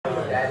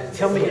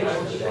tell me,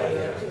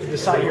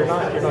 you're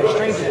not a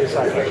stranger to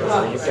sci-fi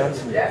genre. You've done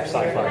some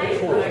sci-fi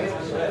before.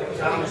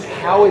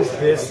 How is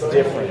this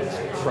different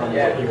from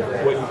what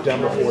you've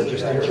done before,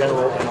 just in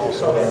general, and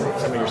also in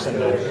some of your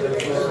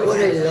cinematics? What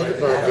I love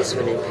about this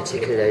one in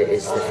particular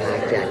is the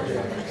fact that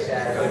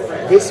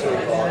this one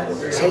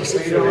takes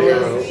it from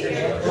now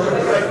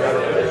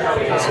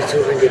to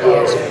 200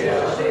 years from now.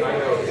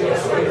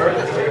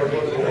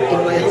 In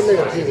my humble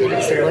opinion,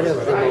 it's one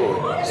of them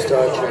all.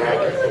 Star Trek,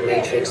 The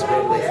Matrix, one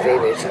of my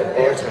favorites of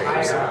all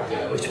times,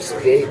 which was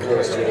very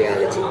close to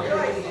reality.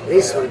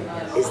 This one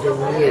is the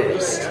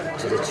nearest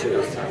to the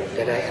truth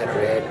that I have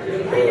read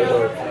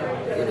or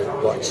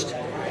watched,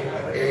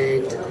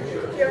 and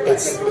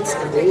it's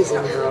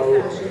amazing how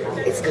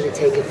it's going to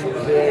take it from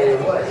here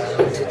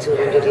into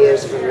 200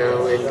 years from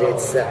now, and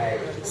it's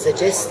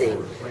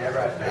suggesting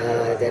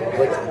that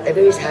whatever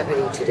is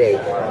happening today,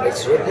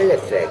 its ripple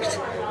effect,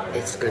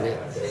 it's going to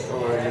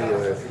harm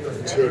your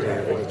children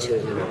or the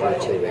children of your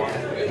children.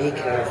 Be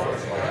careful.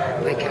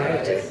 My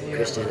character,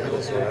 Christiana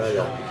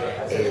Nasrallah,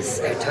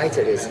 her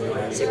title is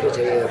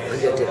Secretary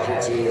Under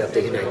Deputy of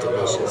the United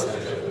Nations.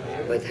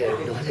 But her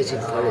knowledge in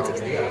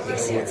politics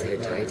exceeds her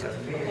title.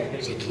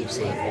 She keeps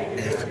saying,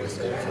 Earth must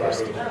come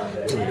first.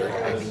 Do not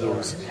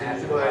abuse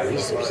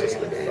resources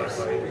on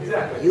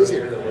Earth. Use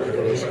it.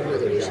 Moderation,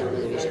 moderation,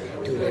 moderation.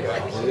 Do not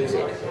abuse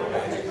it.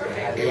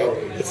 And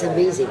it's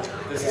amazing.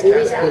 I've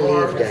always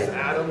believed that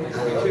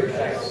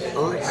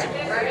art,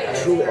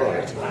 true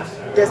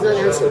art, does not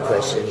answer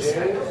questions.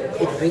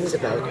 It brings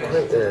about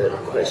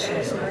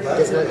questions. It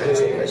does not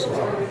answer questions.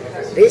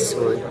 This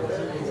one,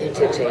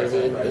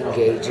 entertaining,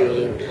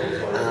 engaging,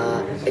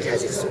 it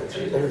has its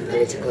own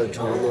political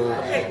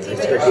drama,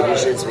 political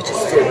divisions which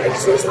still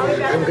exist.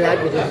 I'm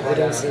glad we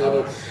don't see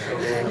any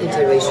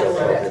interracial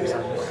problems,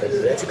 but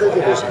political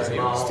divisions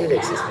still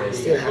exist,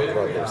 still have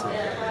problems.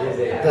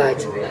 But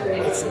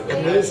it's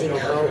amazing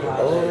how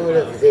all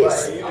of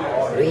this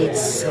reads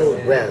so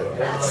well,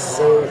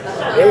 so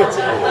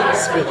relatively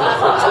speaking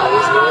from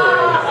today's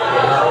world.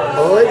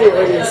 All the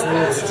audience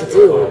needs to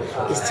do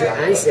is to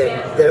answer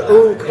their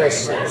own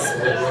questions,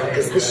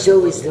 because the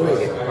show is doing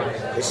it.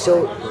 The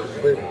show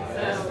will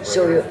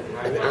show you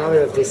an hour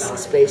of this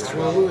space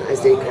drama,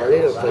 as they call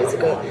it, or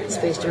political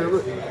space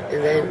drama,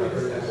 and then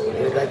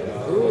you're like,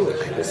 ooh,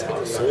 it was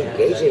so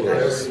engaging,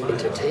 I was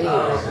entertained.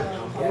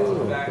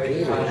 Ooh,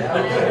 really?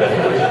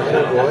 Out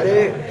of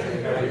water?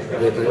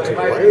 We're going to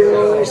water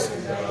wars.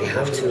 We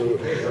have to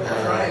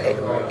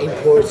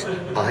import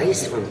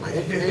ice from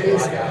other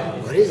planets.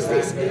 What is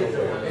this?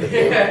 But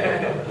then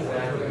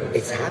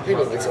it's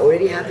happening. It's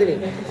already happening.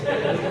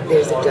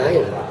 There's a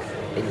dialogue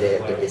in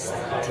this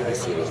TV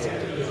series,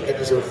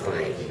 episode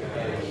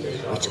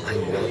 5, which I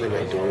love and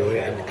adore,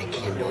 and I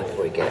cannot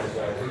forget.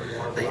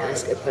 I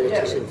asked a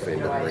politician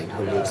friend of mine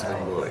who lives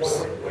on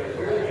Mars.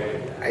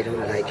 I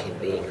don't like him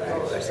being on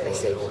Mars. I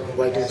say,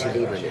 why don't you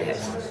live on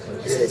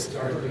Earth? He says,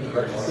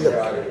 look,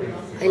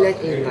 I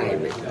like the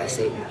environment. I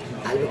say,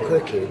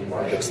 Albuquerque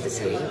looks the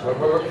same.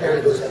 And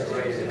he goes,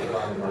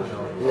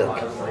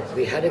 look,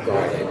 we had a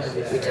garden,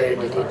 we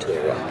turned it into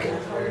a rock.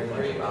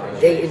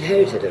 They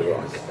inherited a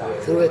rock.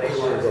 Through a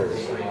common goal,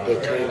 they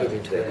turned it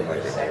into a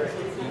garden.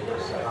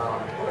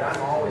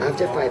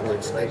 After 5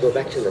 months, I go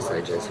back to Los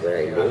Angeles, where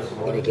I live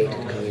in a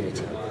gated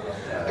community.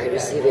 I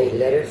receive a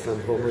letter from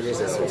Homeowners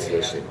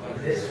Association.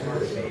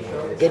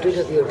 Get rid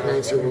of your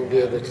plants, you won't be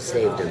able to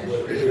save them.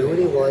 You can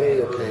only water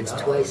your plants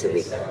twice a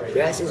week.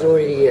 Grass is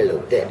already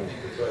yellow, dead.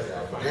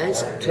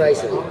 Plants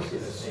twice a week.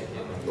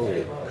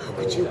 Only. How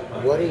could you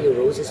water your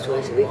roses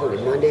twice a week?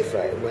 Only Monday and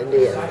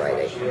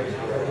Friday.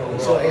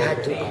 So I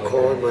had to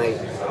call my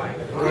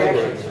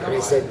gardener and I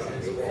said,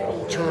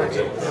 Charles,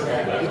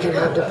 you can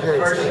have the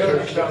plants, I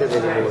can't keep them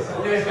anymore.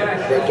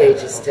 The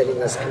gate is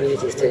telling us,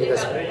 community is telling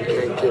us we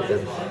can't keep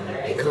them.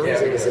 He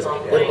comes and he says,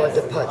 what about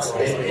the pots?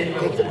 I said,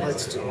 take the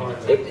pots too.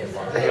 But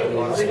I have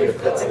no use for the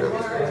pots now.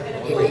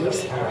 He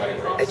leaves.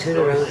 I turn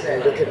around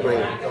and look at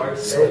my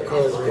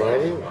so-called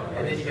garden,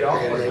 and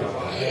I'm like,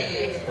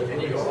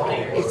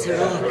 it's a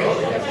rock.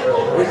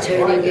 We're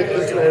turning it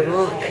into a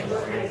rock.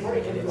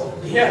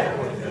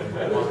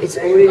 It's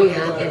already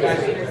happening.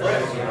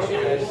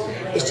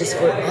 It's just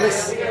for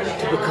us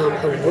to become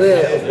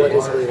aware of what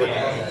is going on.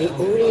 The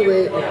only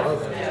way of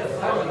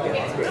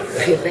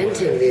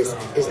preventing this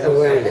is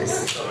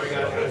awareness,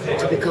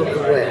 to become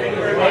aware.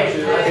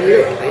 And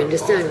look, I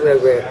understand where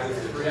we're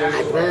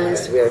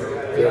advanced, we're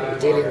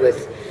dealing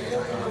with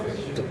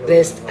the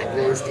best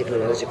advanced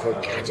technological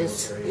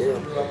gadgets,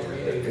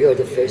 we are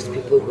the first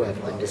people who have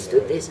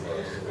understood this,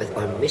 but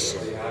our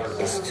mission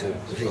is to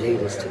relay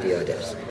this to the others.